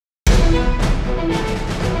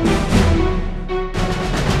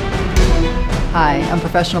Hi, I'm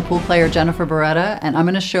professional pool player Jennifer Barretta, and I'm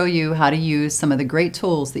going to show you how to use some of the great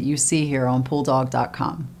tools that you see here on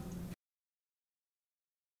PoolDawg.com.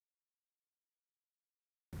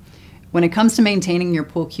 When it comes to maintaining your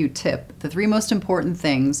pool cue tip, the three most important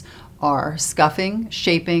things are scuffing,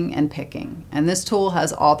 shaping, and picking. And this tool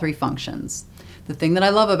has all three functions. The thing that I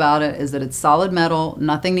love about it is that it's solid metal,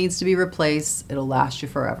 nothing needs to be replaced, it'll last you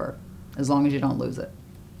forever, as long as you don't lose it.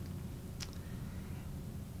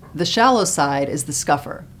 The shallow side is the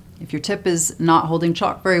scuffer. If your tip is not holding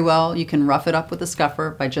chalk very well, you can rough it up with a scuffer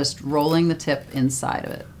by just rolling the tip inside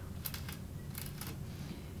of it.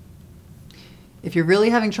 If you're really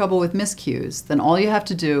having trouble with miscues, then all you have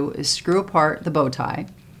to do is screw apart the bow tie,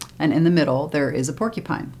 and in the middle there is a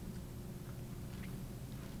porcupine.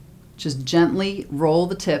 Just gently roll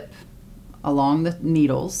the tip along the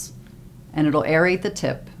needles, and it'll aerate the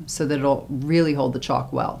tip so that it'll really hold the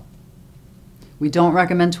chalk well. We don't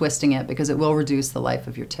recommend twisting it because it will reduce the life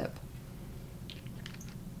of your tip.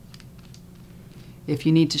 If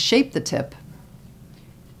you need to shape the tip,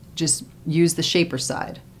 just use the shaper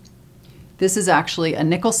side. This is actually a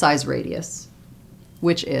nickel size radius,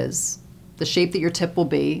 which is the shape that your tip will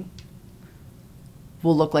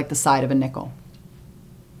look like the side of a nickel.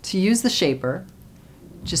 To use the shaper,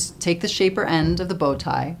 just take the shaper end of the bow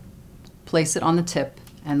tie, place it on the tip,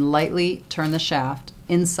 and lightly turn the shaft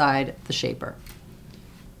inside the shaper.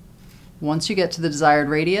 Once you get to the desired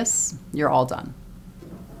radius, you're all done.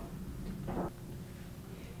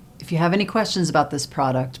 If you have any questions about this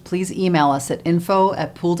product, please email us at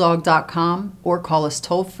info@PoolDawg.com or call us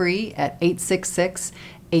toll-free at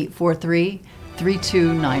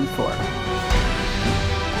 866-843-3294.